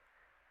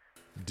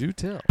Do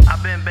tell.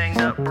 I've been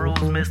banged up,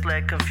 bruised,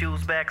 misled,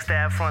 confused,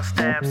 backstab, front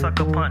stab,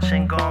 sucker punch,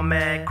 and gone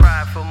mad.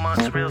 Cried for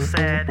months, real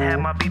sad. Had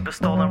my beeper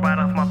stolen right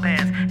off my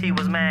pants. He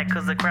was mad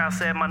cause the crowd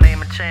said my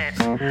name and chance.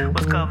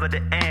 Was covered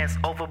in ants,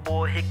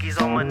 overboard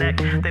hickeys on my neck.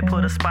 They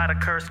put a spider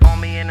curse on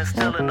me and it's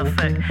still in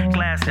effect.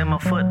 Glass in my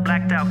foot,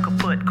 blacked out,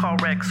 kaput, car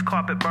wrecks,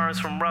 carpet burns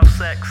from rough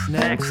sex.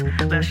 Next,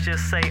 let's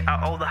just say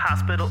I owe the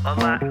hospital a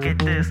lot. Get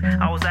this,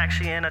 I was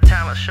actually in a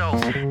talent show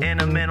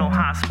in a mental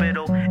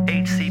hospital.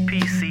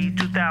 HCPC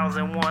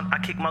 2001. I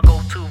kicked my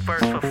go-to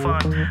verse for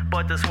fun,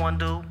 but this one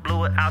dude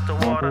blew it out the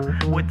water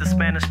with the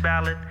Spanish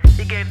ballad.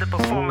 He gave the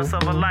performance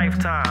of a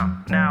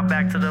lifetime. Now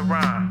back to the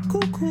rhyme.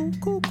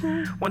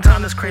 One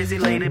time this crazy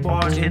lady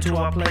barged into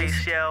our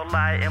place, yelled,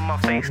 lie in my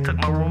face, took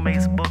my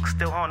roommate's book,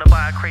 still haunted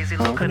by a crazy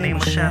look. Her name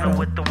was Shadow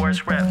with the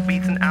worst rep,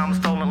 beats and albums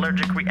stolen,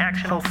 allergic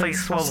reaction, whole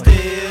face swollen.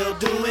 Still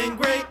doing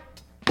great.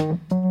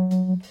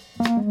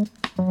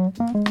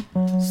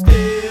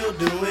 Still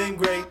doing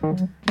great.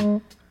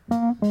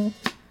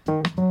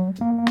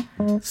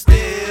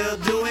 Still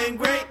doing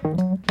great.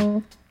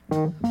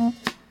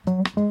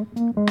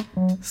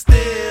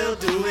 Still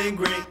doing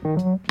great.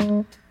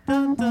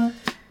 Dun, dun,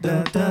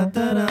 dun, dun,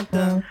 dun,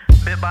 dun.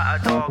 Bit by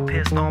a dog,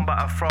 pissed on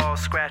by a frog,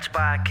 scratched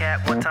by a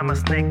cat. One time a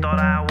snake thought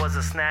I was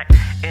a snack.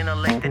 In a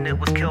lake, then it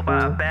was killed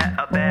by a bat,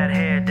 a bad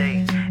hair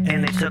day.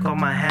 And they took all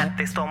my hat,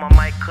 they stole my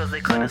mic cause they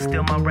couldn't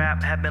steal my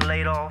rap. Had been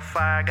laid off,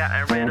 fired,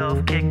 gotten rid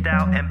of, kicked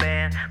out and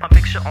banned. My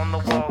picture on the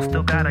wall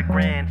still got a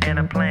grin and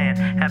a plan.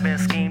 Had been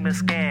schemed and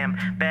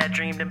scammed, bad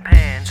dreamed and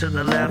panned. To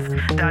the left,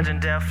 dodging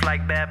death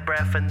like bad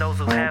breath. And those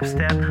who half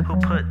step, who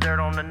put dirt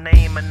on the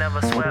name and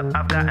never swept.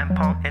 I've gotten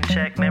punked and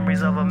checked,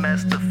 memories of a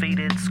mess,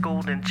 defeated,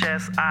 schooled in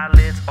chess.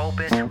 Eyelids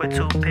open with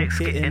toothpicks,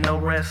 getting no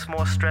rest,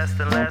 more stress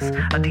than less.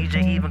 A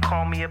DJ even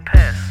called me a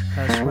pest.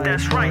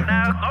 That's right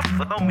now, I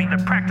me to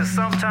practice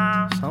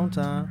sometimes.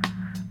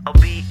 A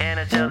bee and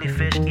a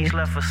jellyfish each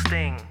left a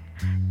sting.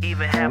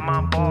 Even had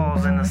my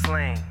balls in a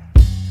sling.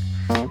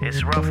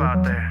 It's rough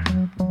out there.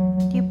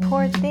 You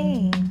poor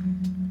thing.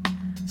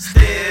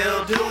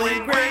 Still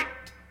doing great.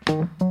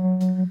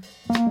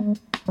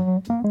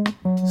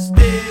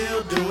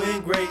 Still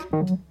doing great.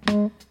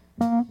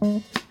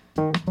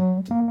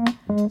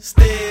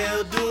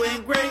 Still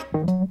doing great.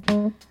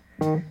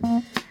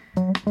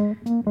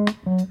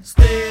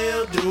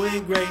 Still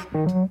doing great.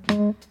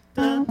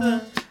 Dun,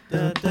 dun,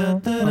 dun, dun,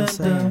 dun,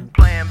 dun.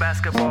 Playing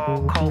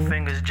basketball, cold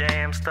fingers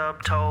jam,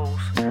 stub toes.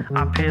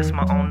 I pierced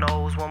my own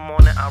nose. One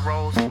morning I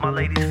rose. My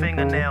lady's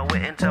fingernail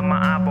went into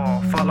my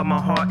eyeball. Followed my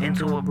heart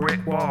into a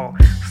brick wall.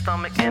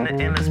 Stomach in the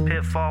endless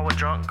pitfall. A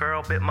drunk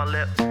girl bit my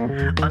lip.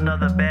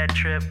 Another bad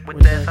trip.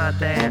 With death I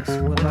dance.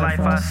 With life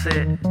I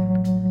sit.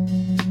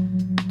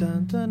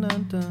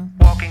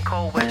 Walking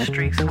cold wet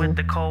streets with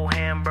the cold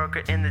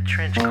hamburger in the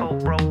trench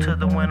coat. Broke to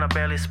the wind, I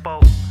barely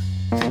spoke.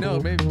 No,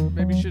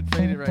 maybe you should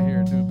fade it right here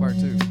and do part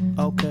 2.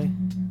 Okay.